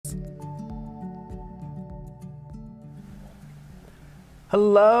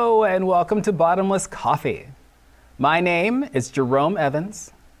Hello and welcome to Bottomless Coffee. My name is Jerome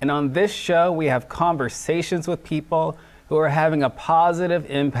Evans, and on this show we have conversations with people who are having a positive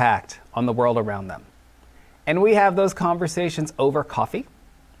impact on the world around them. And we have those conversations over coffee,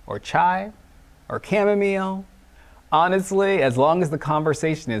 or chai, or chamomile. Honestly, as long as the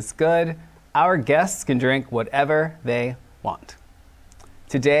conversation is good, our guests can drink whatever they want.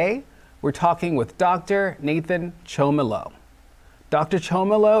 Today, we're talking with Dr. Nathan Chomilo. Dr.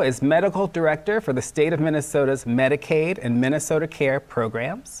 Chomilo is Medical Director for the state of Minnesota's Medicaid and Minnesota Care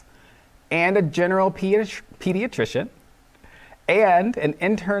programs, and a general pediatrician, and an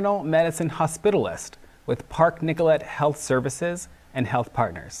internal medicine hospitalist with Park Nicollet Health Services and Health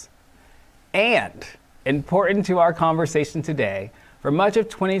Partners. And, important to our conversation today, for much of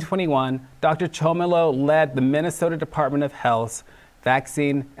 2021, Dr. Chomilo led the Minnesota Department of Health's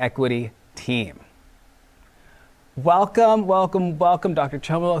Vaccine Equity Team. Welcome, welcome, welcome, Dr.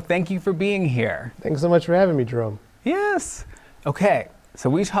 Chomilo. Thank you for being here. Thanks so much for having me, Jerome. Yes. Okay, so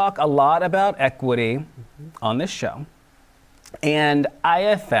we talk a lot about equity on this show, and I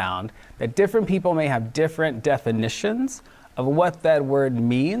have found that different people may have different definitions of what that word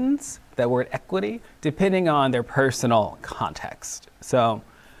means, that word equity, depending on their personal context. So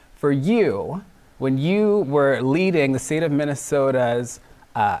for you, when you were leading the state of Minnesota's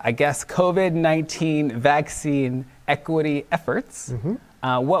COVID-19 vaccine equity efforts,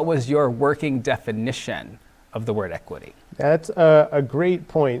 what was your working definition of the word equity? That's a great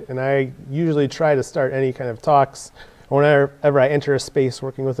point, and I usually try to start any kind of talks whenever I enter a space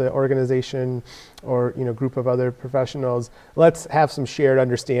working with an organization or group of other professionals. Let's have some shared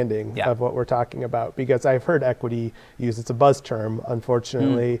understanding of what we're talking about, because I've heard equity used. It's a buzz term,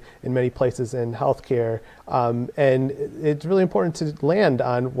 unfortunately, in many places in healthcare, and it's really important to land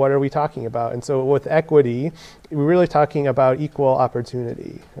on what are we talking about. And so with equity, we're really talking about equal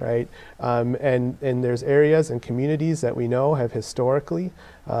opportunity, right? And there's areas and communities that we know have historically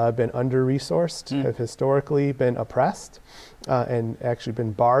been under-resourced, have historically been oppressed, and actually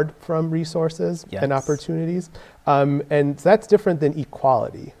been barred from resources and opportunities. And that's different than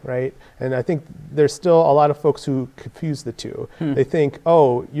equality, right? And I think there's still a lot of folks who confuse the two. They think,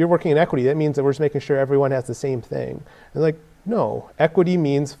 oh, you're working in equity, that means that we're just making sure everyone has the same thing. And like, no, equity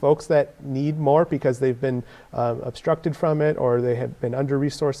means folks that need more because they've been obstructed from it or they have been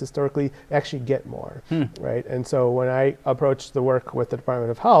under-resourced historically actually get more, right? And so when I approached the work with the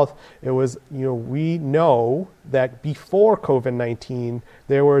Department of Health, it was, we know that before COVID-19,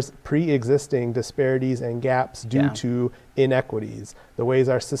 there was pre-existing disparities and gaps due to inequities, the ways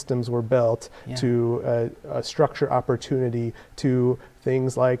our systems were built to structure opportunity, to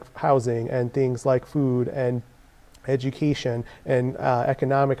things like housing and things like food and education and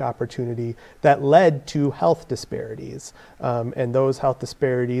economic opportunity that led to health disparities. And those health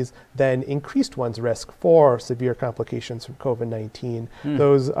disparities then increased one's risk for severe complications from COVID-19.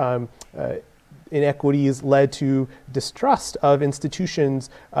 Those inequities led to distrust of institutions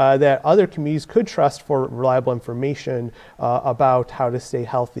that other communities could trust for reliable information about how to stay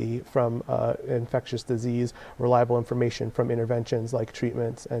healthy from infectious disease, reliable information from interventions like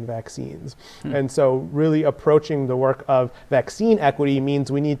treatments and vaccines. And so really approaching the work of vaccine equity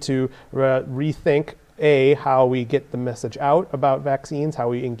means we need to rethink how we get the message out about vaccines, how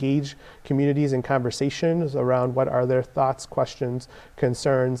we engage communities in conversations around what are their thoughts, questions,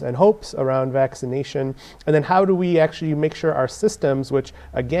 concerns, and hopes around vaccination. And then how do we actually make sure our systems, which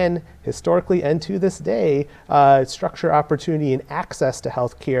again, historically and to this day, structure opportunity and access to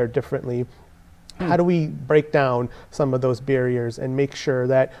healthcare differently. How do we break down some of those barriers and make sure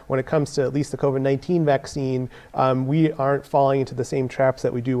that when it comes to at least the COVID-19 vaccine, we aren't falling into the same traps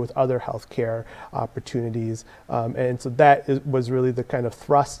that we do with other healthcare opportunities? And so that was really the kind of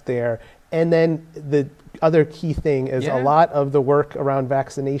thrust there. And then the other key thing is a lot of the work around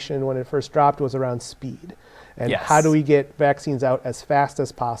vaccination when it first dropped was around speed. And how do we get vaccines out as fast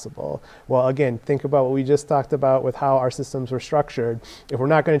as possible? Well, again, think about what we just talked about with how our systems were structured. If we're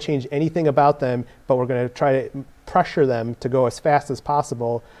not going to change anything about them, but we're going to try to pressure them to go as fast as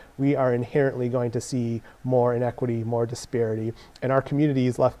possible, we are inherently going to see more inequity, more disparity, and our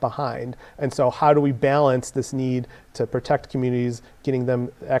communities left behind. And so how do we balance this need to protect communities, getting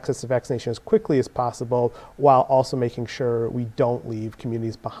them access to vaccination as quickly as possible, while also making sure we don't leave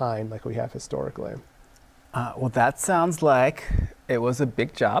communities behind like we have historically? Well, that sounds like it was a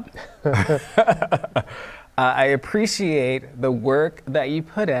big job. I appreciate the work that you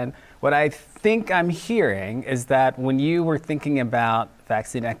put in. What I think I'm hearing is that when you were thinking about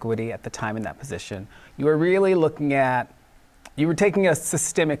vaccine equity at the time in that position, you were really looking at, you were taking a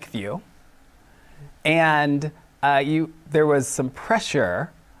systemic view, and there was some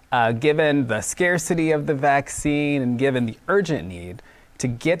pressure, given the scarcity of the vaccine and given the urgent need to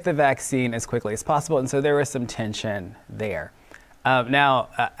get the vaccine as quickly as possible. And so there was some tension there. Now,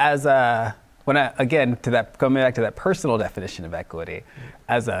 coming back to that personal definition of equity,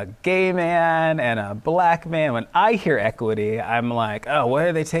 as a gay man and a black man, when I hear equity, I'm like, oh, what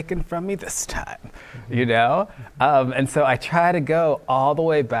are they taking from me this time? You know? And so I try to go all the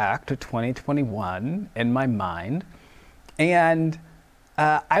way back to 2021 in my mind. And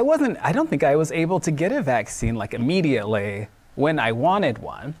I don't think I was able to get a vaccine like immediately when I wanted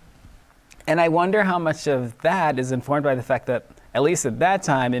one. And I wonder how much of that is informed by the fact that, at least at that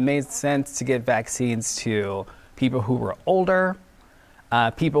time, it made sense to give vaccines to people who were older,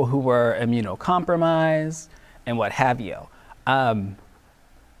 people who were immunocompromised, and what have you.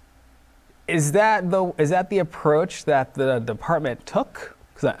 Is that the approach that the department took?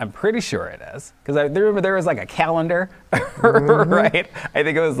 Because I'm pretty sure it is. Because I remember there was like a calendar, right? I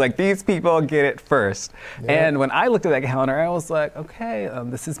think it was like, these people get it first. Yep. And when I looked at that calendar, I was like, okay,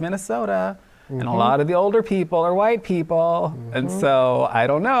 this is Minnesota. And a lot of the older people are white people. And so I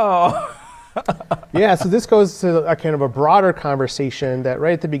don't know. Yeah, so this goes to a kind of a broader conversation that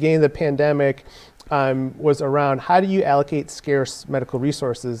right at the beginning of the pandemic was around how do you allocate scarce medical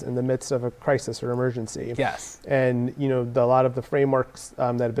resources in the midst of a crisis or emergency? Yes. And a lot of the frameworks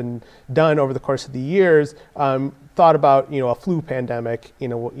that have been done over the course of the years thought about a flu pandemic,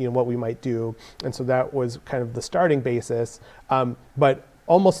 what we might do, and so that was kind of the starting basis. But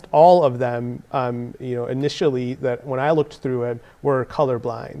almost all of them, initially, that when I looked through it, were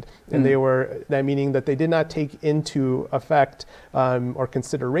colorblind, and that meaning that they did not take into effect or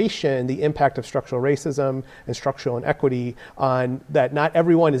consideration the impact of structural racism and structural inequity on that. Not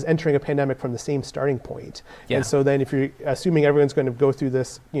everyone is entering a pandemic from the same starting point, and so then if you're assuming everyone's going to go through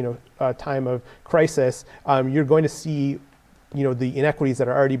this, time of crisis, you're going to see the inequities that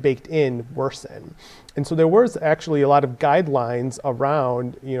are already baked in worsen. And so there was actually a lot of guidelines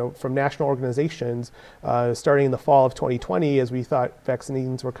around, from national organizations, starting in the fall of 2020, as we thought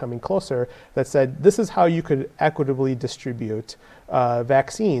vaccines were coming closer, that said, this is how you could equitably distribute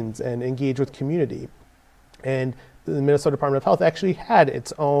vaccines and engage with community. And the Minnesota Department of Health actually had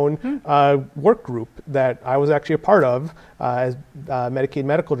its own work group that I was actually a part of as Medicaid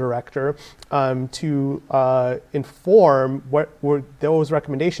medical director to inform what were those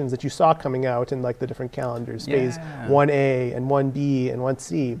recommendations that you saw coming out in like the different calendars, phase 1A and 1B and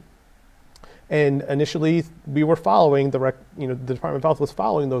 1C. And initially, we were following the Department of Health was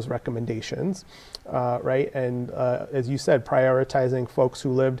following those recommendations, right? And as you said, prioritizing folks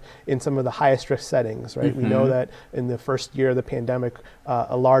who lived in some of the highest risk settings, right? We know that in the first year of the pandemic,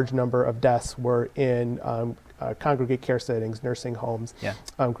 a large number of deaths were in congregate care settings, nursing homes,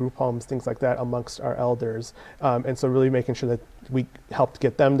 group homes, things like that amongst our elders. And so really making sure that we helped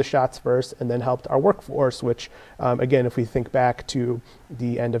get them the shots first and then helped our workforce, which again, if we think back to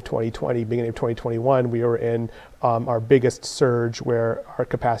the end of 2020, beginning of 2021, we were in our biggest surge where our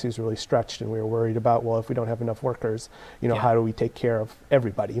capacity was really stretched and we were worried about, well, if we don't have enough workers, how do we take care of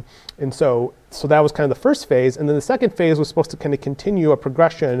everybody? And so that was kind of the first phase. And then the second phase was supposed to kind of continue a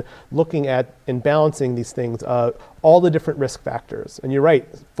progression looking at and balancing these things, all the different risk factors. And you're right,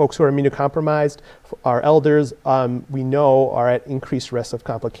 folks who are immunocompromised, our elders, we know are at increased risk of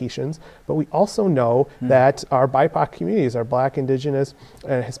complications, but we also know that our BIPOC communities, our Black, Indigenous,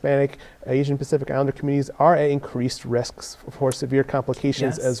 Hispanic, Asian Pacific Islander communities are at increased risks for severe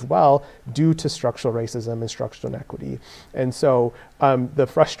complications as well due to structural racism and structural inequity. And so the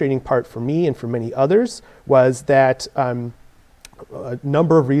frustrating part for me and for many others was that a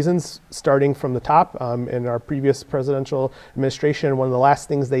number of reasons, starting from the top. In our previous presidential administration, one of the last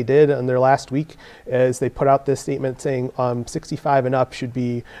things they did in their last week is they put out this statement saying 65 and up should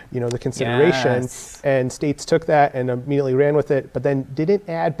be, the consideration. And states took that and immediately ran with it, but then didn't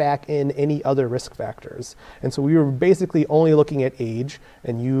add back in any other risk factors. And so we were basically only looking at age,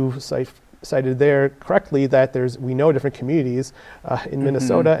 and you cited there correctly that we know different communities in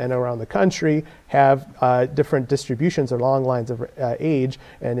Minnesota and around the country have different distributions or long lines of age,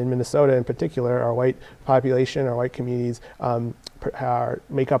 and in Minnesota in particular, our white population, our white communities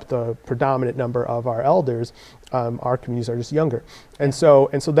make up the predominant number of our elders. Our communities are just younger. And so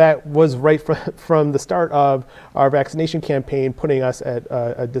that was right from the start of our vaccination campaign, putting us at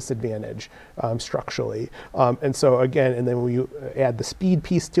a disadvantage structurally. And so again, and then when you add the speed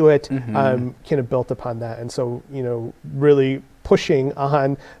piece to it, kind of built upon that. And so, really pushing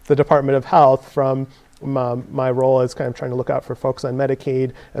on the Department of Health from my role is kind of trying to look out for folks on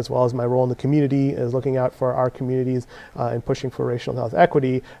Medicaid, as well as my role in the community is looking out for our communities and pushing for racial health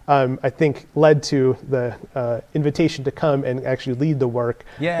equity, I think led to the invitation to come and actually lead the work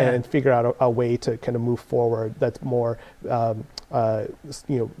and figure out a way to kind of move forward that's more, has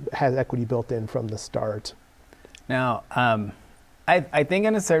equity built in from the start. Now, I think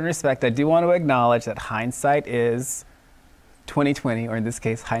in a certain respect, I do want to acknowledge that hindsight is 2020, or in this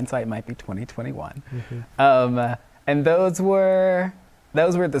case, hindsight might be 2021. And those were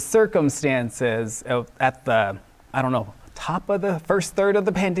the circumstances at the, I don't know, top of the first third of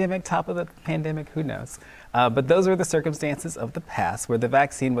the pandemic, top of the pandemic, who knows? But those were the circumstances of the past where the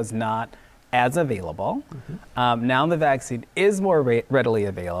vaccine was not as available. Now the vaccine is more readily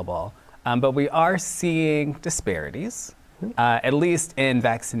available, but we are seeing disparities, at least in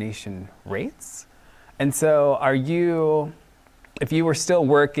vaccination rates. And so if you were still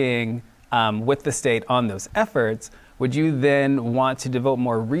working with the state on those efforts, would you then want to devote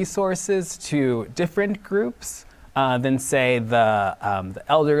more resources to different groups than, say, the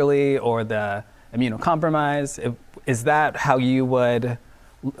elderly or the immunocompromised? Is that how you would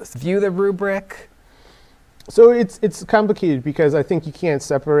view the rubric? So it's complicated because I think you can't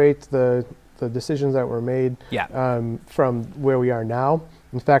separate the decisions that were made from where we are now.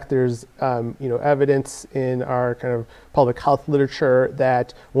 In fact, there's evidence in our kind of public health literature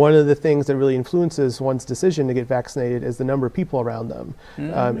that one of the things that really influences one's decision to get vaccinated is the number of people around them,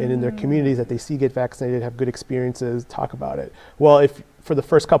 and in their communities that they see get vaccinated, have good experiences, talk about it. Well, if for the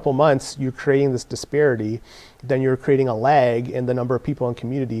first couple months you're creating this disparity, then you're creating a lag in the number of people in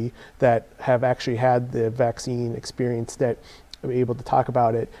community that have actually had the vaccine experience that are able to talk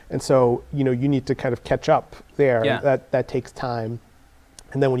about it. And so you need to kind of catch up there. That takes time.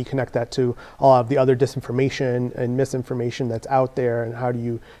 And then when you connect that to all of the other disinformation and misinformation that's out there, and how do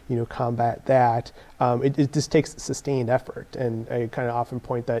you combat that, it just takes sustained effort. And I kind of often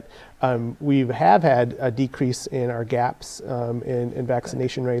point that we have had a decrease in our gaps in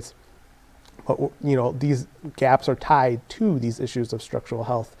vaccination rates. But these gaps are tied to these issues of structural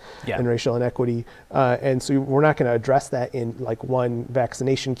health and racial inequity, and so we're not going to address that in like one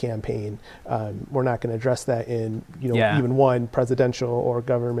vaccination campaign. We're not going to address that in even one presidential or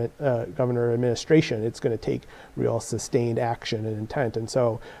governor administration. It's going to take real sustained action and intent. And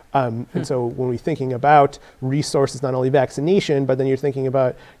so when we're thinking about resources, not only vaccination, but then you're thinking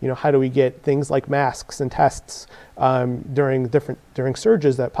about how do we get things like masks and tests during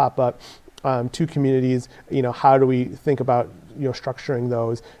surges that pop up to communities. How do we think about structuring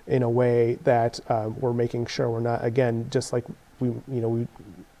those in a way that we're making sure we're not, again, just like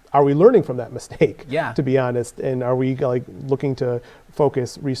are we learning from that mistake, to be honest, and are we looking to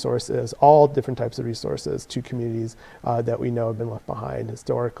focus resources, all different types of resources, to communities that we know have been left behind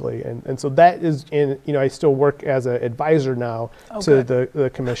historically. And so that is I still work as an advisor now to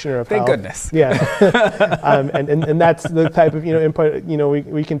the Commissioner of Health. Thank goodness. Yeah. And that's the type of input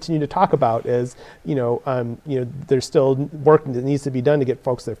we continue to talk about is there's still work that needs to be done to get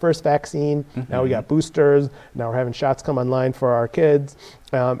folks their first vaccine. Now we got boosters. Now we're having shots come online for our kids.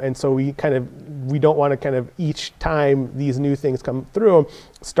 And so we don't want to kind of each time these new things come through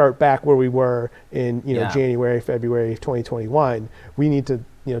start back where we were in January, February 2021. We need to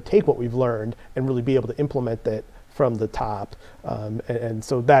take what we've learned and really be able to implement that from the top. And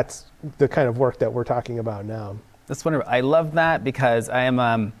so that's the kind of work that we're talking about now. That's wonderful. I love that because I am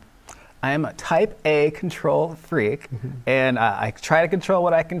a type A control freak, and I try to control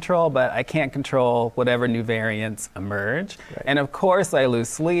what I control, but I can't control whatever new variants emerge. Right. And of course, I lose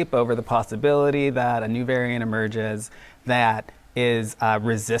sleep over the possibility that a new variant emerges that is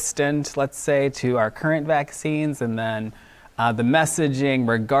resistant, let's say, to our current vaccines, and then the messaging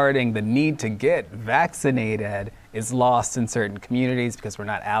regarding the need to get vaccinated is lost in certain communities because we're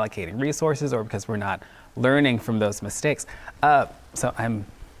not allocating resources or because we're not learning from those mistakes. So I'm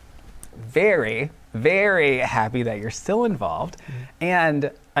very, very happy that you're still involved.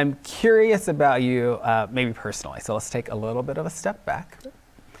 And I'm curious about you, maybe personally. So let's take a little bit of a step back.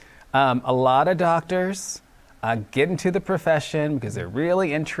 A lot of doctors get into the profession because they're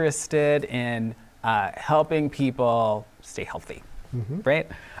really interested in helping people stay healthy, right?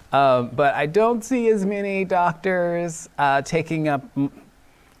 But I don't see as many doctors taking up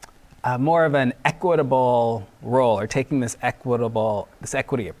more of an equitable role or taking this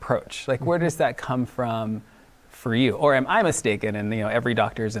equity approach. Like, where does that come from for you? Or am I mistaken and every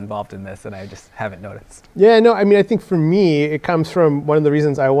doctor is involved in this and I just haven't noticed? Yeah, no, I mean, I think for me, it comes from one of the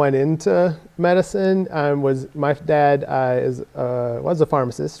reasons I went into medicine was my dad was a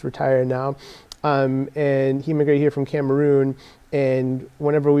pharmacist, retired now, and he immigrated here from Cameroon. And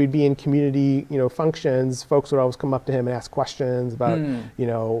whenever we'd be in community, functions, folks would always come up to him and ask questions about,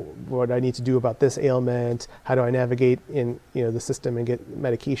 what I need to do about this ailment, how do I navigate in, the system and get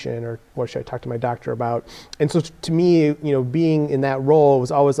medication, or what should I talk to my doctor about? And so to me, being in that role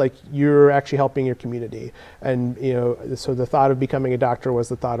was always like, you're actually helping your community. And, so the thought of becoming a doctor was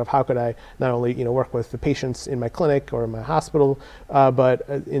the thought of how could I not only, work with the patients in my clinic or in my hospital, but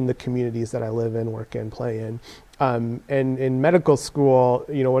in the communities that I live in, work in, play in. And in medical school,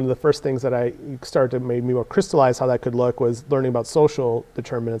 one of the first things that I started to make me more crystallize how that could look was learning about social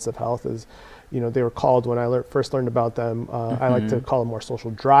determinants of health. Is, they were called, when I first learned about them, I like to call them more social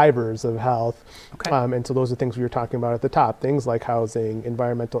drivers of health. Okay. And so those are things we were talking about at the top, things like housing,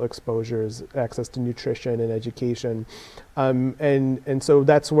 environmental exposures, access to nutrition and education. And so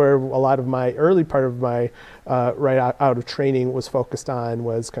that's where a lot of my early part of my right out of training was focused on,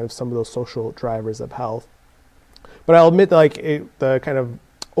 was kind of some of those social drivers of health. But I'll admit that the kind of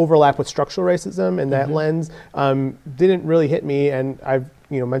overlap with structural racism and that lens didn't really hit me. And I've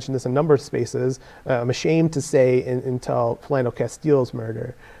mentioned this in a number of spaces. I'm ashamed to say until Philando Castile's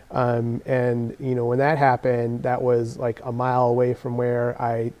murder. And when that happened, that was like a mile away from where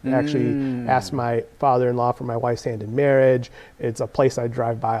I actually asked my father-in-law for my wife's hand in marriage. It's a place I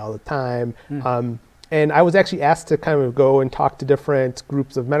drive by all the time. And I was actually asked to kind of go and talk to different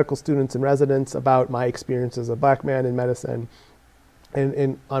groups of medical students and residents about my experience as a Black man in medicine.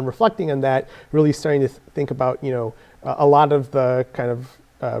 And on reflecting on that, really starting to think about, a lot of the kind of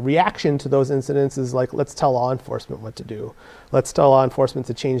reaction to those incidents is like, let's tell law enforcement what to do. Let's tell law enforcement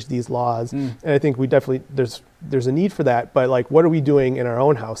to change these laws. And I think we definitely, there's a need for that, but like, what are we doing in our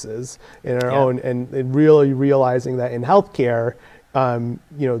own houses, in our own, and really realizing that in healthcare,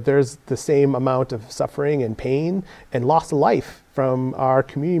 there's the same amount of suffering and pain and loss of life from our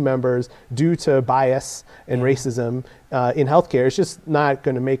community members due to bias and racism in healthcare. It's just not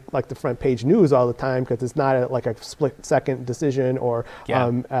going to make like the front page news all the time, because it's not like a split second decision or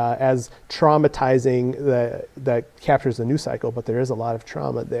as traumatizing that captures the news cycle, but there is a lot of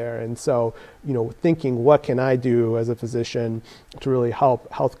trauma there. And so, thinking, what can I do as a physician to really help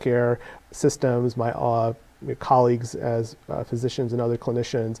healthcare systems, my colleagues as physicians and other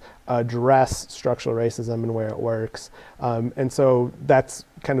clinicians address structural racism and where it works. And so that's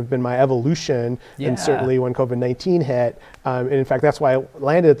kind of been my evolution. And certainly when COVID-19 hit, and in fact, that's why I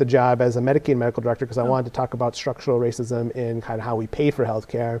landed at the job as a Medicaid medical director, because I wanted to talk about structural racism in kind of how we pay for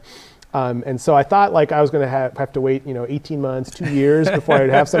healthcare. And so I thought like I was going to have to wait, 18 months, 2 years before I'd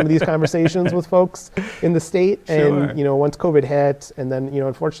have some of these conversations with folks in the state. And, once COVID hit, and then,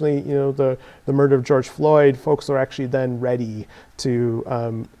 unfortunately, the murder of George Floyd, folks are actually then ready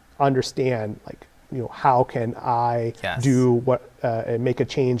to understand, like, how can I do what and make a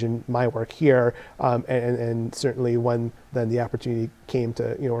change in my work here, and certainly when then the opportunity came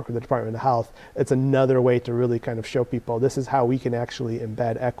to work with the Department of Health, it's another way to really kind of show people this is how we can actually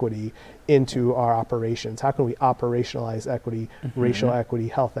embed equity into our operations. How can we operationalize equity, racial equity,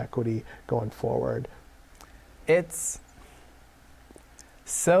 health equity going forward? It's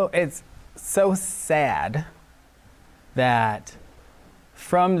so sad that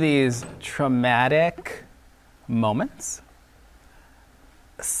from these traumatic moments,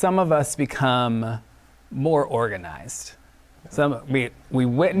 some of us become more organized. We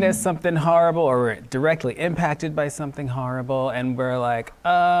witness something horrible, or we're directly impacted by something horrible, and we're like,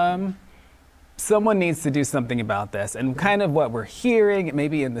 someone needs to do something about this. And kind of what we're hearing,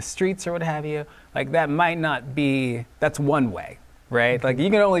 maybe in the streets or what have you, like that might not be, that's one way. Right? Like you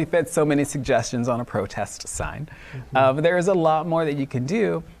can only fit so many suggestions on a protest sign. But there is a lot more that you can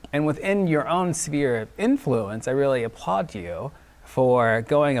do. And within your own sphere of influence, I really applaud you for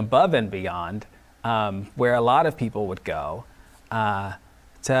going above and beyond where a lot of people would go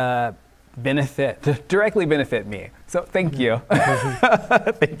to directly benefit me. So thank you.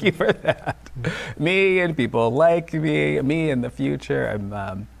 Thank you for that. Me and people like me in the future,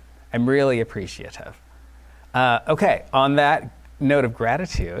 I'm really appreciative. Okay, on that note of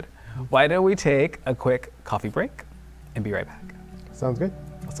gratitude, why don't we take a quick coffee break and be right back? Sounds good.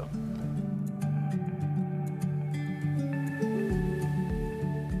 Awesome.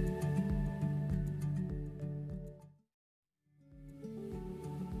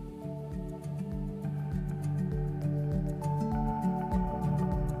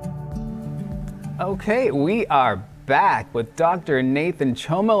 Okay, we are back with Dr. Nathan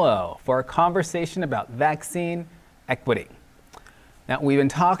Chomilo for a conversation about vaccine equity. Now, we've been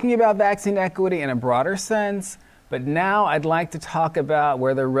talking about vaccine equity in a broader sense, but now I'd like to talk about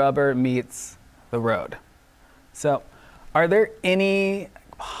where the rubber meets the road. So, are there any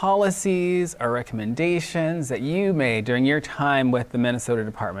policies or recommendations that you made during your time with the Minnesota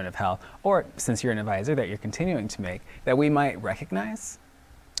Department of Health, or since you're an advisor that you're continuing to make, that we might recognize?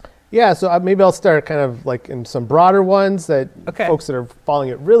 Yeah, so maybe I'll start kind of like in some broader ones that folks that are following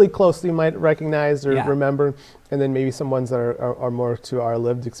it really closely might recognize or remember, and then maybe some ones that are more to our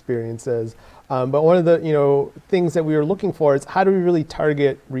lived experiences. But one of the things that we were looking for is how do we really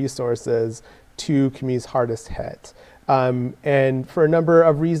target resources to communities hardest hit? And for a number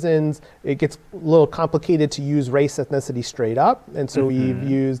of reasons, it gets a little complicated to use race ethnicity straight up. And so we've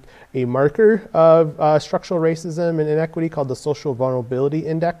used a marker of structural racism and inequity called the Social Vulnerability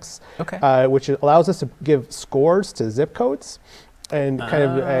Index, which allows us to give scores to zip codes and kind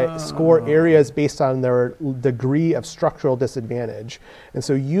of score areas based on their degree of structural disadvantage. And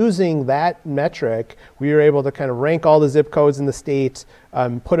so using that metric, we were able to kind of rank all the zip codes in the state,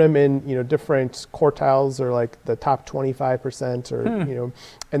 put them in different quartiles or like the top 25% or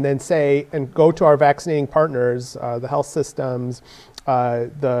and then say and go to our vaccinating partners, the health systems,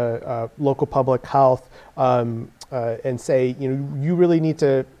 the local public health, and say you really need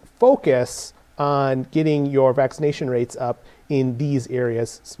to focus on getting your vaccination rates up in these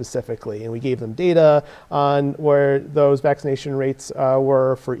areas specifically. And we gave them data on where those vaccination rates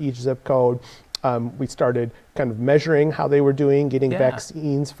were for each zip code. We started kind of measuring how they were doing, getting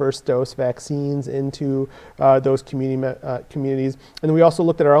vaccines, first dose vaccines into those communities. And then we also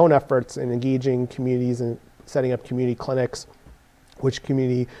looked at our own efforts in engaging communities and setting up community clinics, which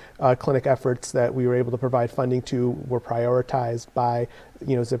community clinic efforts that we were able to provide funding to were prioritized by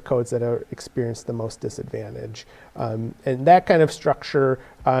zip codes that are experienced the most disadvantage. And that kind of structure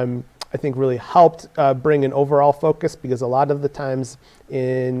I think really helped bring an overall focus, because a lot of the times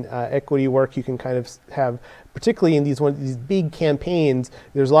in equity work you can kind of have, particularly in these big campaigns,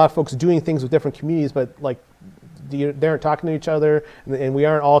 there's a lot of folks doing things with different communities, but like they aren't talking to each other, and we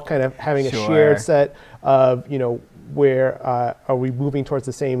aren't all kind of having a shared set of where are we moving towards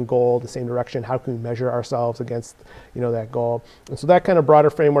the same goal, the same direction? How can we measure ourselves against, that goal? And so that kind of broader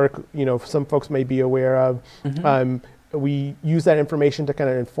framework, some folks may be aware of. We use that information to kind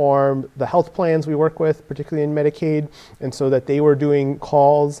of inform the health plans we work with, particularly in Medicaid, and so that they were doing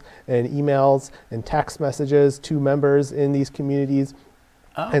calls and emails and text messages to members in these communities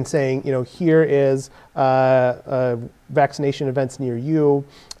and saying, here is vaccination events near you.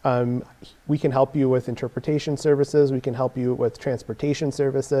 We can help you with interpretation services. We can help you with transportation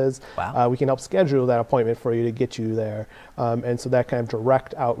services. We can help schedule that appointment for you to get you there. And so that kind of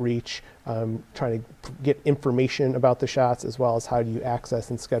direct outreach, trying to get information about the shots, as well as how do you access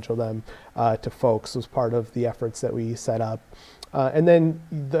and schedule them to folks, was part of the efforts that we set up. And then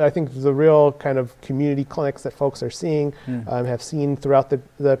I think the real kind of community clinics that folks are seeing, have seen throughout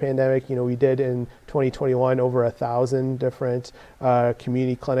the pandemic. We did in 2021 over 1,000 different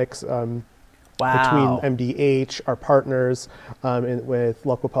community clinics between MDH, our partners, with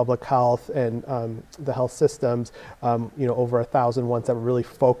local public health and the health systems, over 1,000 ones that were really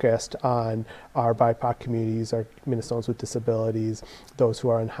focused on our BIPOC communities, our Minnesotans with disabilities, those who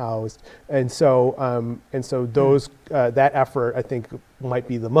are unhoused. And so those, that effort, I think, might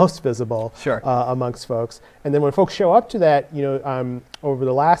be the most visible amongst folks. And then when folks show up to that, over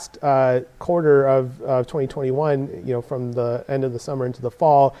the last quarter of 2021, from the end of the summer into the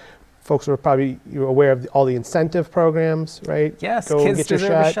fall, folks were probably aware of all the incentive programs, right? Yes, Go kids get your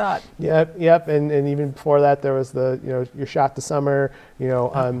deserve a shot. Yep. And even before that, there was the, your shot this summer.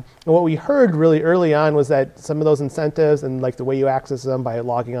 And what we heard really early on was that some of those incentives and like the way you access them by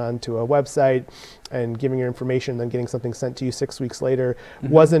logging on to a website and giving your information, then getting something sent to you 6 weeks later,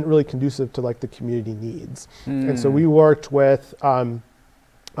 wasn't really conducive to like the community needs. And so we worked with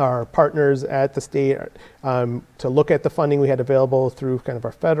our partners at the state to look at the funding we had available through kind of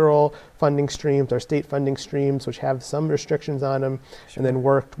our federal funding streams, our state funding streams, which have some restrictions on them, and then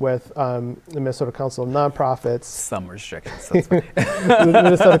worked with the Minnesota Council of Nonprofits. Some restrictions. That's funny. The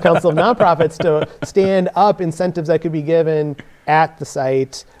Minnesota Council of Nonprofits to stand up incentives that could be given at the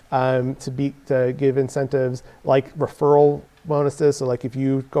site, to give incentives like referral bonuses. So like if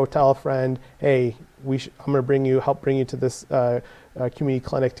you go tell a friend, hey, I'm going to help bring you to this community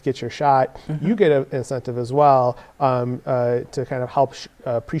clinic to get your shot, you get an incentive as well to kind of help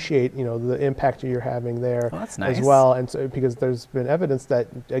appreciate the impact you're having there as well. And so because there's been evidence that,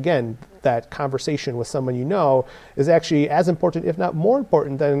 again, that conversation with someone is actually as important, if not more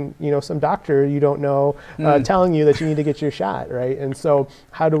important than some doctor you don't know telling you that you need to get your shot, right? And so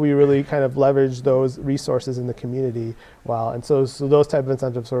how do we really kind of leverage those resources in the community? And so those type of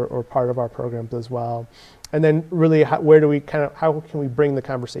incentives are part of our programs as well. And then really, where do we how can we bring the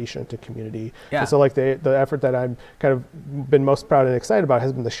conversation to community? Yeah. And so like the effort that I'm kind of been most proud and excited about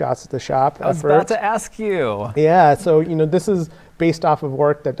has been the Shots at the Shop effort. I was about to ask you. Yeah, so this is based off of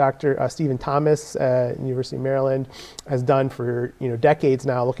work that Dr. Stephen Thomas at University of Maryland has done for decades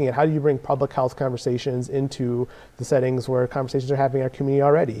now, looking at how do you bring public health conversations into the settings where conversations are happening in our community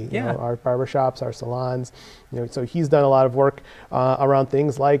already. Yeah. Our barbershops, our salons. So he's done a lot of work around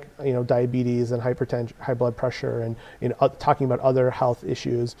things like diabetes and hypertension, high blood pressure, and talking about other health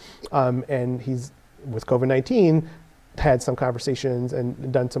issues. And he's with COVID-19. Had some conversations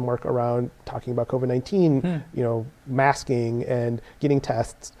and done some work around talking about COVID-19, masking and getting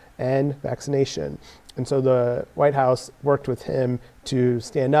tests and vaccination. And so the White House worked with him to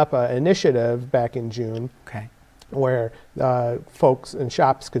stand up an initiative back in June. Okay. Where folks and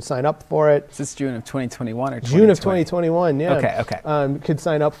shops could sign up for it. Is this June of 2021 or 2020? June of 2021, yeah. Okay. Could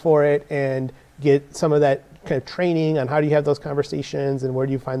sign up for it and get some of that kind of training on how do you have those conversations and where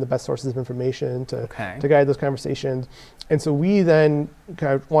do you find the best sources of information to guide those conversations. And so we then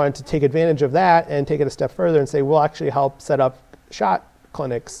kind of wanted to take advantage of that and take it a step further and say, we'll actually help set up shot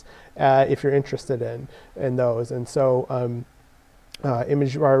clinics if you're interested in those. And so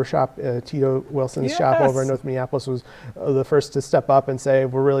Image Barbershop, Tito Wilson's shop over in North Minneapolis was the first to step up and say,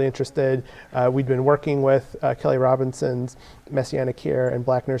 we're really interested. We'd been working with Kelly Robinson's Messianic Care and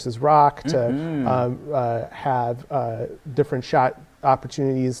Black Nurses Rock to have different shot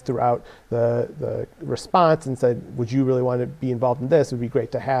opportunities throughout the response, and said, would you really want to be involved in this? It would be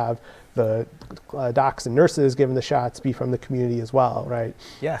great to have the docs and nurses given the shots be from the community as well, right?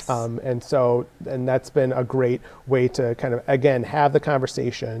 Yes. And that's been a great way to kind of, again, have the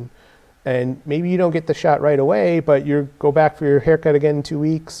conversation. And maybe you don't get the shot right away, but you go back for your haircut again in 2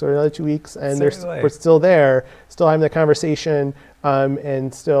 weeks or another 2 weeks, and we're still there, still having the conversation,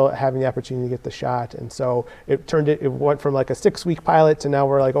 and still having the opportunity to get the shot. And so it went from like a 6-week pilot to now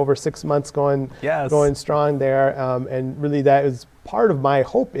we're like over 6 months going strong there. And really that is part of my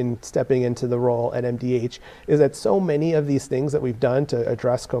hope in stepping into the role at MDH, is that so many of these things that we've done to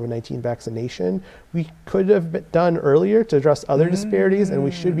address COVID-19 vaccination, we could have been done earlier to address other disparities, and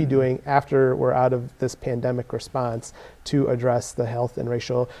we should be doing after we're out of this pandemic response to address the health and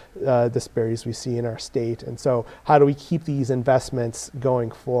racial disparities we see in our state. And so how do we keep these investments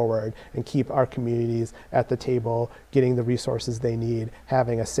going forward and keep our communities at the table, getting the resources they need,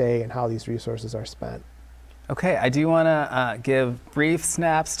 having a say in how these resources are spent? Okay, I do want to give brief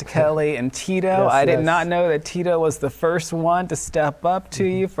snaps to Kelly and Tito. I did not know that Tito was the first one to step up to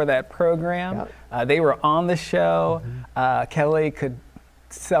you for that program. They were on the show. Kelly could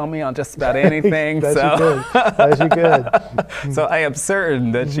sell me on just about anything. As you could. So I am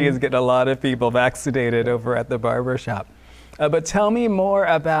certain that she is getting a lot of people vaccinated over at the barbershop. But tell me more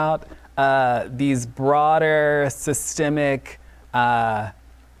about these broader systemic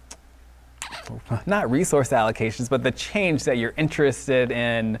not resource allocations, but the change that you're interested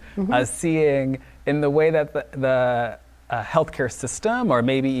in seeing in the way that the healthcare system, or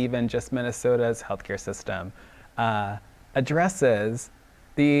maybe even just Minnesota's healthcare system, addresses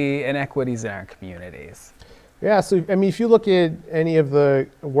the inequities in our communities. Yeah, so I mean, if you look at any of the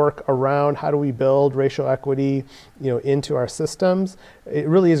work around how do we build racial equity, into our systems, it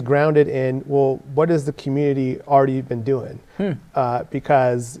really is grounded in, well, what has the community already been doing?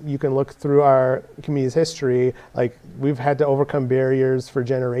 Because you can look through our community's history, like we've had to overcome barriers for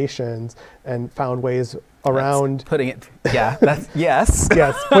generations and found ways around and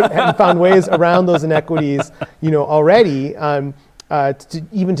found ways around those inequities, already.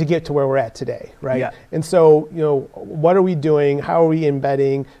 To get to where we're at today, right? Yeah. And so, what are we doing? How are we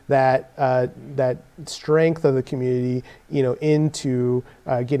embedding that strength of the community, into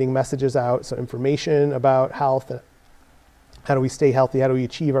getting messages out? So information about health. How do we stay healthy? How do we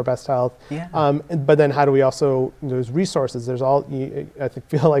achieve our best health? But then how do we also, there's resources. There's I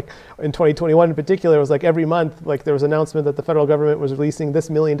feel like in 2021 in particular, it was like every month, like there was an announcement that the federal government was releasing this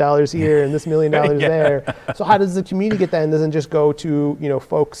 $1 million here and this $1 million there. So how does the community get that, and doesn't just go to,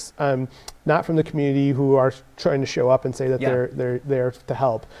 folks not from the community who are trying to show up and say that they're there to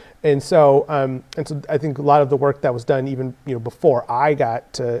help. And so I think a lot of the work that was done even before I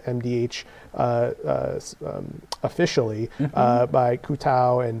got to MDH officially by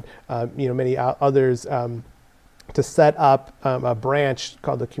Kutau and many others to set up a branch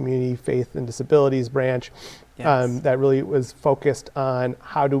called the Community Faith and Disabilities Branch that really was focused on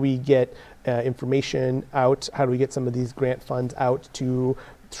how do we get information out, how do we get some of these grant funds out to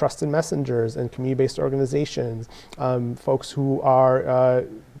trusted messengers and community-based organizations, folks who are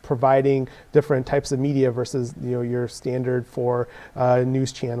providing different types of media versus your standard for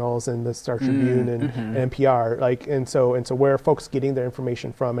news channels and the Star Tribune and NPR, and so where are folks getting their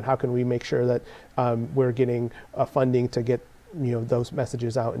information from, and how can we make sure that we're getting funding to get those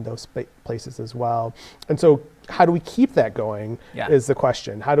messages out in those places as well. And so how do we keep that going is the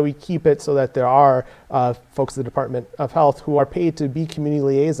question. How do we keep it so that there are folks at the Department of Health who are paid to be community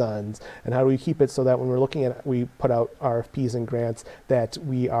liaisons? And how do we keep it so that when we're looking at, we put out RFPs and grants, that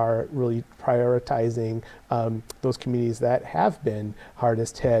we are really prioritizing those communities that have been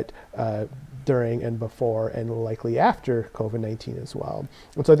hardest hit during and before and likely after COVID-19 as well.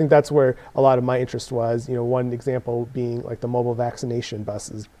 And so I think that's where a lot of my interest was, one example being like the mobile vaccination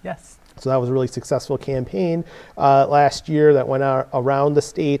buses. Yes. So that was a really successful campaign last year that went out around the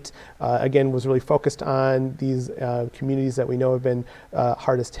state. Again, was really focused on these communities that we know have been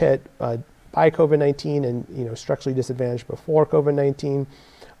hardest hit by COVID-19 and structurally disadvantaged before COVID-19.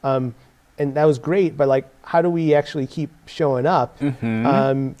 And that was great, but how do we actually keep showing up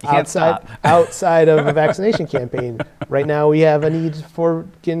outside of a vaccination campaign? Right now we have a need for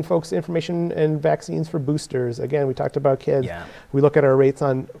getting folks information and vaccines for boosters. Again, we talked about kids. Yeah. We look at our rates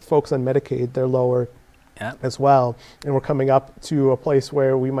on folks on Medicaid, they're lower as well. And we're coming up to a place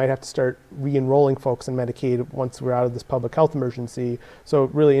where we might have to start re-enrolling folks in Medicaid once we're out of this public health emergency. So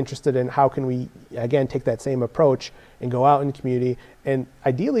really interested in how can we, again, take that same approach and go out in the community. And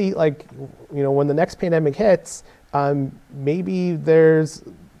ideally, when the next pandemic hits, maybe there's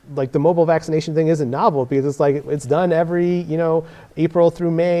the mobile vaccination thing isn't novel because it's done every, April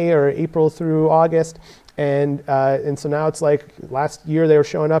through May or April through August. And so now it's last year they were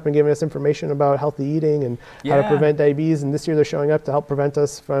showing up and giving us information about healthy eating and how to prevent diabetes. And this year they're showing up to help prevent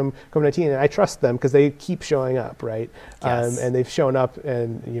us from COVID-19. And I trust them because they keep showing up, right? Yes. And they've shown up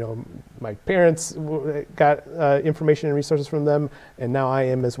and, my parents got information and resources from them, and now I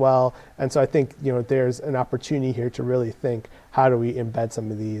am as well. And so I think, there's an opportunity here to really think, how do we embed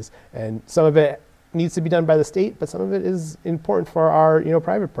some of these? And some of it needs to be done by the state, but some of it is important for our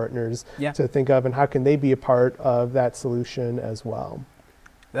private partners to think of, and how can they be a part of that solution as well.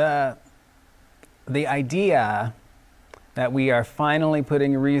 The idea that we are finally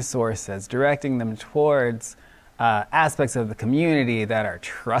putting resources, directing them towards aspects of the community that are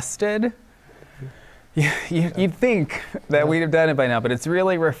trusted. You'd think that we'd have done it by now, but it's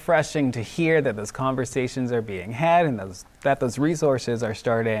really refreshing to hear that those conversations are being had and that those resources are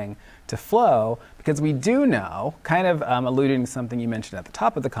starting to flow, because we do know, kind of alluding to something you mentioned at the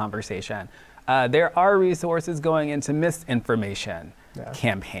top of the conversation, there are resources going into misinformation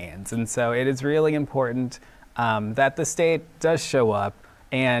campaigns. And so it is really important that the state does show up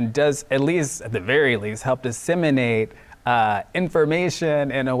and does, at the very least, help disseminate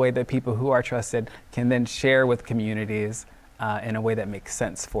information in a way that people who are trusted can then share with communities in a way that makes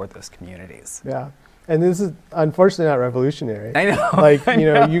sense for those communities. Yeah. And this is unfortunately not revolutionary. I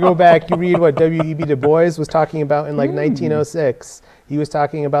know. You go back, you read what W.E.B. Du Bois was talking about in 1906. He was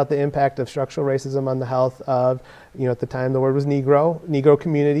talking about the impact of structural racism on the health of, at the time the word was Negro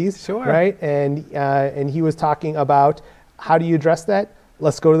communities. Sure. Right? And he was talking about, how do you address that?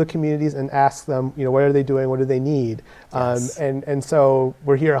 Let's go to the communities and ask them, what are they doing? What do they need? Yes. And so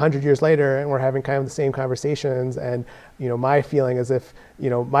we're here 100 years later and we're having kind of the same conversations. And, my feeling is if,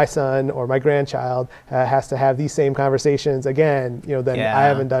 my son or my grandchild has to have these same conversations again, then I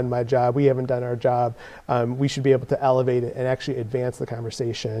haven't done my job. We haven't done our job. We should be able to elevate it and actually advance the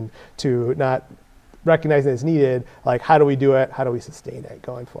conversation to not recognizing it's needed. How do we do it? How do we sustain it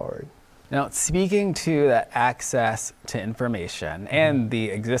going forward? Now, speaking to that access to information and the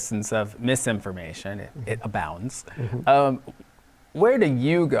existence of misinformation, it abounds. Where do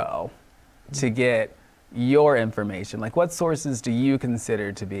you go to get your information? What sources do you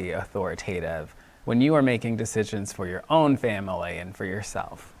consider to be authoritative when you are making decisions for your own family and for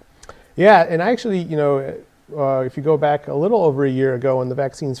yourself? Yeah, and actually, if you go back a little over a year ago when the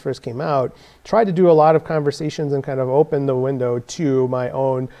vaccines first came out, tried to do a lot of conversations and kind of open the window to my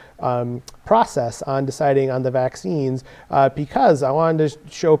own process on deciding on the vaccines because I wanted to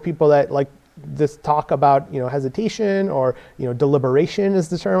show people that this talk about hesitation or deliberation is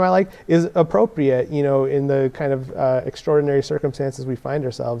the term I like, is appropriate in the kind of extraordinary circumstances we find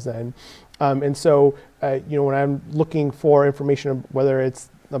ourselves in. And so when I'm looking for information, whether it's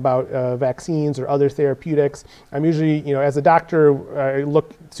about vaccines or other therapeutics, I'm usually, as a doctor, I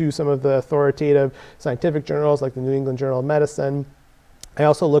look to some of the authoritative scientific journals like the New England Journal of Medicine. I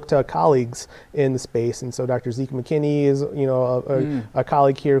also look to colleagues in the space, and so Dr. Zeke McKinney is, a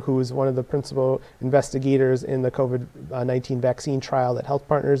colleague here who is one of the principal investigators in the COVID-19 vaccine trial that Health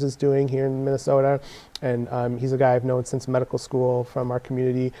Partners is doing here in Minnesota. And he's a guy I've known since medical school from our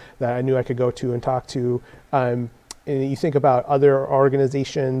community that I knew I could go to and talk to. And you think about other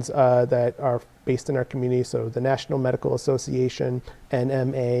organizations that are based in our community, so the National Medical Association,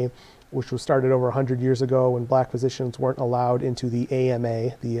 NMA, which was started over 100 years ago when black physicians weren't allowed into the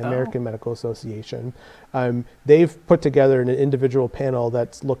AMA, the American Medical Association. They've put together an individual panel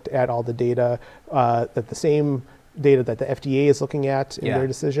that's looked at all the data, that the same data that the FDA is looking at in their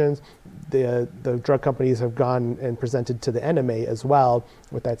decisions. The drug companies have gone and presented to the NMA as well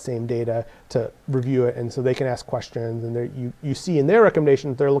with that same data to review it, and so they can ask questions. And you see in their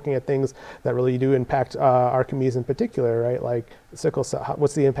recommendations they're looking at things that really do impact our communities in particular, right? Like sickle cell.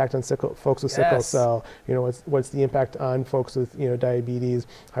 What's the impact on folks with sickle cell? What's the impact on folks with diabetes,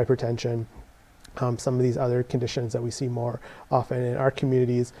 hypertension? Some of these other conditions that we see more often in our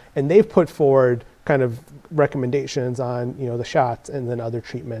communities, and they've put forward kind of recommendations on the shots and then other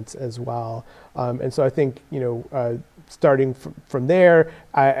treatments as well. And so I think starting from there,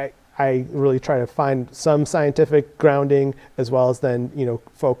 I really try to find some scientific grounding as well as then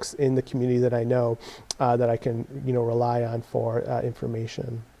folks in the community that I know that I can rely on for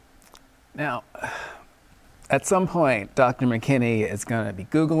information. Now, at some point, Dr. McKinney is going to be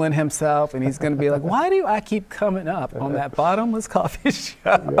Googling himself, and he's going to be like, why do I keep coming up on that Bottomless Coffee show?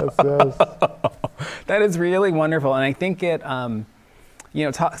 Yes. That is really wonderful. And I think it,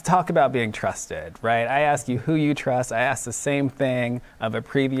 talk about being trusted, right? I asked you who you trust. I asked the same thing of a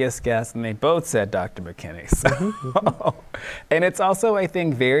previous guest, and they both said Dr. McKinney. So, and it's also, I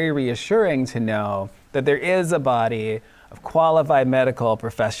think, very reassuring to know that there is a body of qualified medical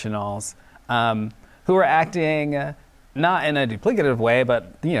professionals who are acting not in a duplicative way,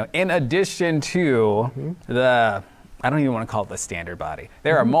 but in addition to the, I don't even want to call it the standard body.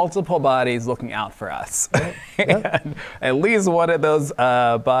 There are multiple bodies looking out for us. And at least one of those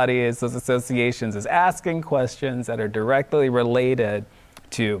bodies, those associations, is asking questions that are directly related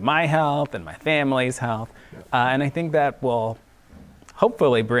to my health and my family's health. And I think that will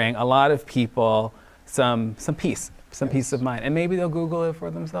hopefully bring a lot of people some peace of mind. And maybe they'll Google it for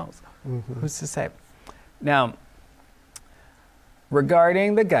themselves. Who's to say? Now,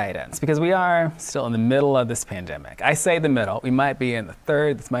 regarding the guidance, because we are still in the middle of this pandemic. I say the middle. We might be in the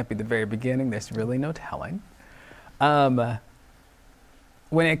third. This might be the very beginning. There's really no telling. When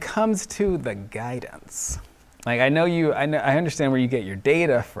it comes to the guidance, like I understand where you get your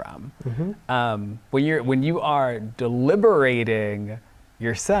data from. When you are deliberating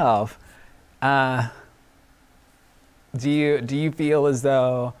yourself, do you feel as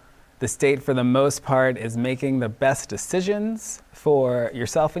though the state, for the most part, is making the best decisions for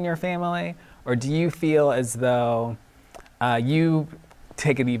yourself and your family? Or do you feel as though you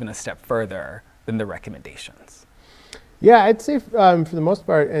take it even a step further than the recommendations? Yeah, I'd say for the most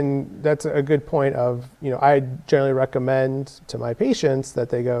part, and that's a good point of, I generally recommend to my patients that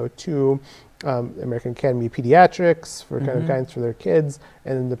they go to American Academy of Pediatrics for kind of guidance for their kids,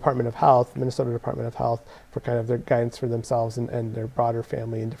 and the Department of Health, Minnesota Department of Health, for kind of their guidance for themselves and their broader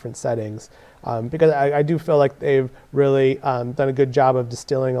family in different settings. Because I do feel like they've really done a good job of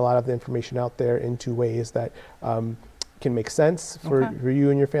distilling a lot of the information out there into ways that can make sense for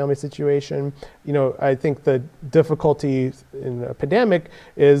you and your family situation. I think the difficulty in a pandemic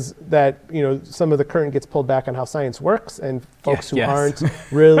is that, some of the current gets pulled back on how science works, and folks who aren't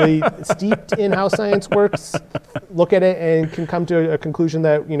really steeped in how science works look at it and can come to a conclusion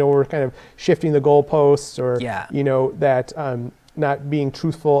that, we're kind of shifting the goalposts, or, that not being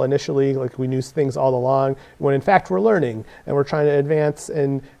truthful initially, like we knew things all along, when in fact we're learning and we're trying to advance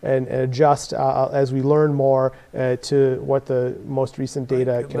and adjust as we learn more to what the most recent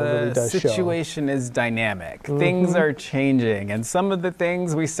data really does show. The situation is dynamic. Things are changing, and some of the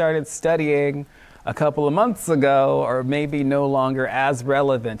things we started studying a couple of months ago are maybe no longer as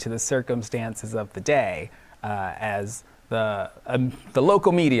relevant to the circumstances of the day as the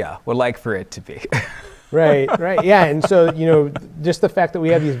local media would like for it to be. Right, yeah, and so just the fact that we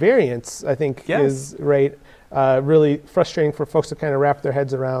have these variants, I think, is really frustrating for folks to kind of wrap their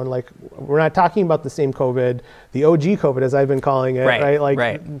heads around. Like, we're not talking about the same COVID, the OG COVID, as I've been calling it, right? Like,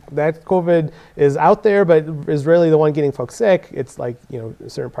 that COVID is out there, but is really the one getting folks sick. It's like,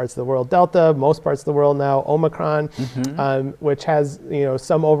 certain parts of the world, Delta, most parts of the world now, Omicron, which has, a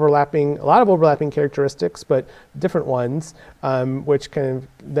lot of overlapping characteristics, but different ones, which kind of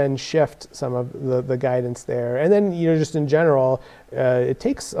then shift some of the guidance there. And then, just in general, it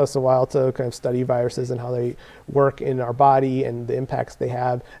takes us a while to kind of study viruses and how they work in our body and the impacts they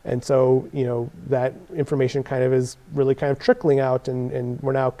have. And so, that information kind of is really kind of trickling out, and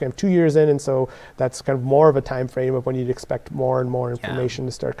we're now kind of 2 years in, and so that's kind of more of a time frame of when you'd expect more and more information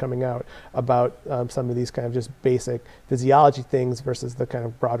to start coming out about some of these kind of just basic physiology things versus the kind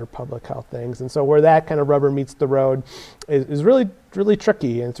of broader public health things. And so where that kind of rubber meets the road is really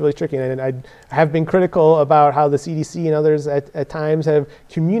tricky, and it's really tricky. And I have been critical about how the CDC and others at times have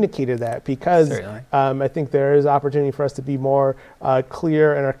communicated that, because I think there is opportunity for us to be more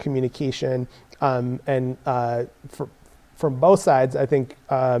clear in our communication, and from both sides. I think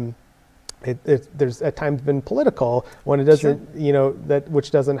there's at times been political when it doesn't, that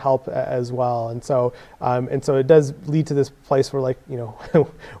which doesn't help as well. And so it does lead to this place where, like,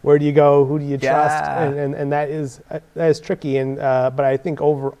 where do you go? Who do you trust? And that is tricky. And but I think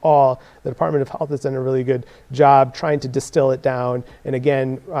overall the Department of Health has done a really good job trying to distill it down. And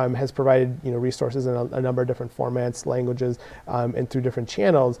again, has provided resources in a number of different formats, languages, and through different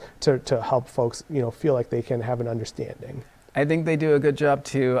channels to help folks feel like they can have an understanding. I think they do a good job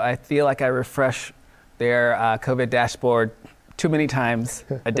too. I feel like I refresh their COVID dashboard too many times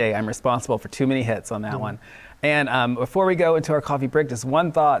a day. I'm responsible for too many hits on that one. And before we go into our coffee break, just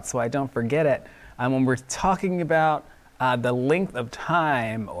one thought so I don't forget it. When we're talking about the length of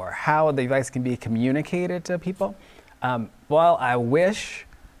time or how the advice can be communicated to people, while I wish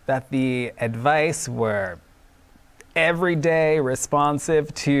that the advice were everyday,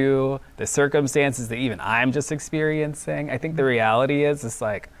 responsive to the circumstances that even I'm just experiencing, I think the reality is, it's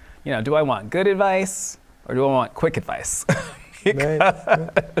like, do I want good advice or do I want quick advice?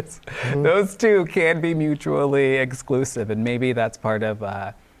 Because those two can be mutually exclusive, and maybe that's part of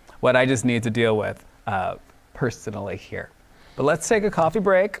what I just need to deal with personally here. But let's take a coffee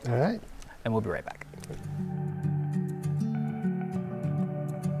break. All right. And we'll be right back.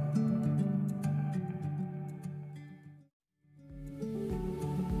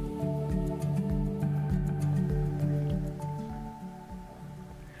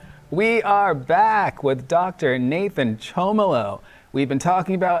 We are back with Dr. Nathan Chomilo. We've been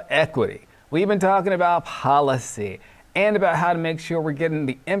talking about equity. We've been talking about policy and about how to make sure we're getting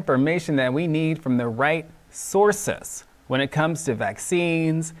the information that we need from the right sources when it comes to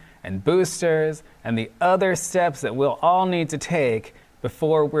vaccines and boosters and the other steps that we'll all need to take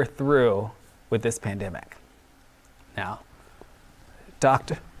before we're through with this pandemic. Now,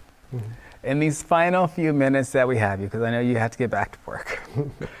 Doctor, in these final few minutes that we have you, because I know you have to get back to work,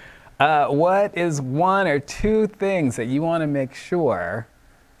 what is one or two things that you want to make sure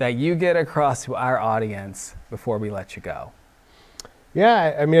that you get across to our audience before we let you go?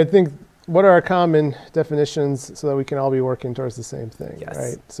 Yeah, I mean, I think what are our common definitions so that we can all be working towards the same thing,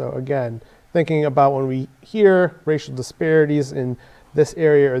 right? So again, thinking about when we hear racial disparities in this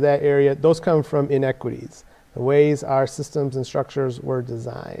area or that area, those come from inequities, the ways our systems and structures were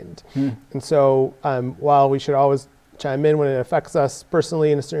designed. And so while we should always chime in when it affects us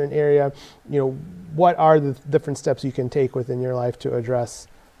personally in a certain area, what are the different steps you can take within your life to address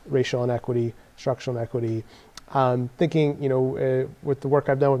racial inequity, structural inequity? Thinking, with the work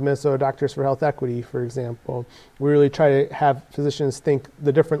I've done with Minnesota Doctors for Health Equity, for example, we really try to have physicians think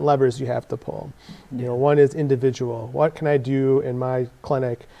the different levers you have to pull. One is individual. What can I do in my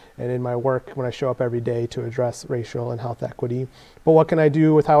clinic and in my work when I show up every day to address racial and health equity? But what can I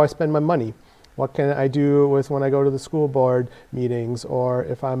do with how I spend my money? What can I do with when I go to the school board meetings, or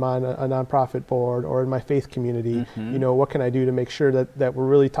if I'm on a nonprofit board or in my faith community? What can I do to make sure that we're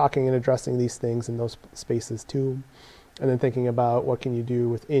really talking and addressing these things in those spaces too? And then thinking about what can you do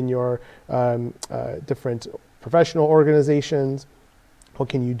within your different professional organizations? What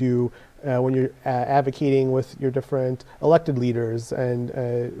can you do when you're advocating with your different elected leaders, and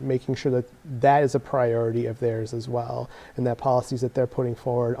making sure that that is a priority of theirs as well, and that policies that they're putting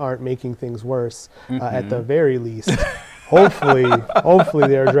forward aren't making things worse at the very least. Hopefully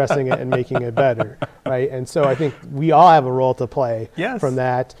they're addressing it and making it better, right? And so I think we all have a role to play from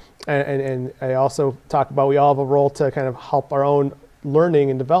that. And I also talk about we all have a role to kind of help our own learning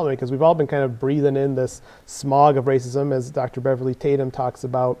and development, because we've all been kind of breathing in this smog of racism, as Dr. Beverly Tatum talks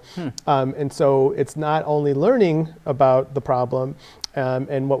about. And so it's not only learning about the problem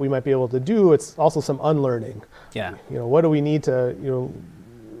and what we might be able to do, it's also some unlearning. What do we need to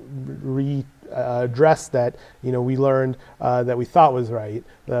address that we learned that we thought was right,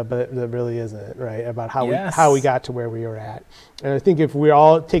 but that really isn't right, about how we got to where we were at. And I think if we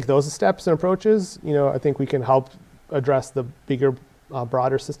all take those steps and approaches, I think we can help address the bigger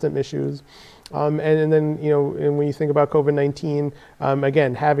broader system issues. And then, and when you think about COVID-19,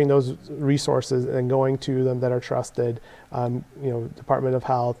 again, having those resources and going to them that are trusted, Department of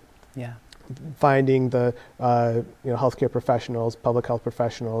Health, yeah, finding the healthcare professionals, public health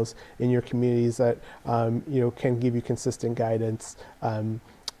professionals in your communities that can give you consistent guidance.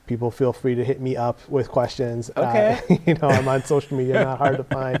 People feel free to hit me up with questions. Okay. I'm on social media, not hard to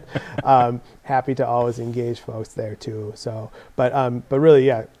find. Happy to always engage folks there too. So, but really,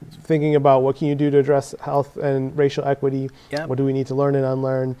 yeah, thinking about what can you do to address health and racial equity? Yep. What do we need to learn and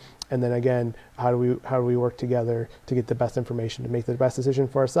unlearn? And then again, how do we work together to get the best information to make the best decision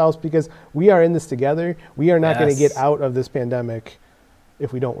for ourselves? Because we are in this together. We are not going to get out of this pandemic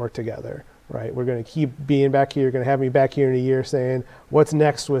if we don't work together. Right, we're going to keep being back here. You're going to have me back here in a year saying, "What's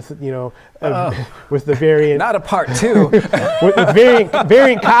next with with the variant?" Not a part two. with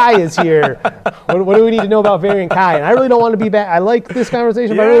variant Chi is here. What do we need to know about variant Chi? And I really don't want to be back. I like this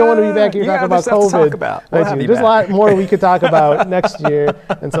conversation, but I really don't want to be back here talking about COVID. To talk about. There's a lot more we could talk about next year,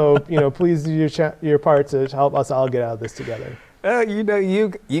 and so please do your part to help us all get out of this together.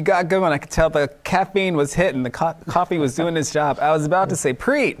 You got good one. I could tell the caffeine was hitting. The coffee was doing its job. I was about to say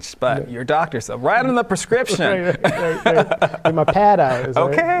preach, but your doctor said right on the prescription. Right. Get my pad out.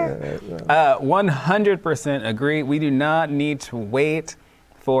 Okay. 100% agree. We do not need to wait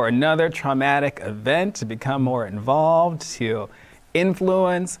for another traumatic event to become more involved, to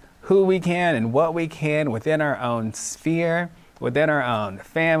influence who we can and what we can within our own sphere, within our own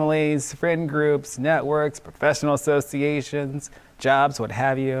families, friend groups, networks, professional associations, jobs, what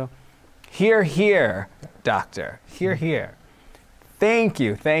have you. Hear, hear, doctor. Hear, hear. Thank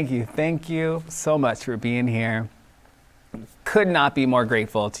you so much for being here. Could not be more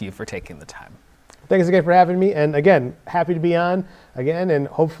grateful to you for taking the time. Thanks again for having me. And again, happy to be on again. And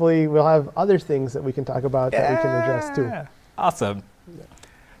hopefully we'll have other things that we can talk about that we can address too. Awesome.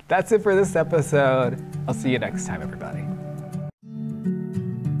 That's it for this episode. I'll see you next time, everybody.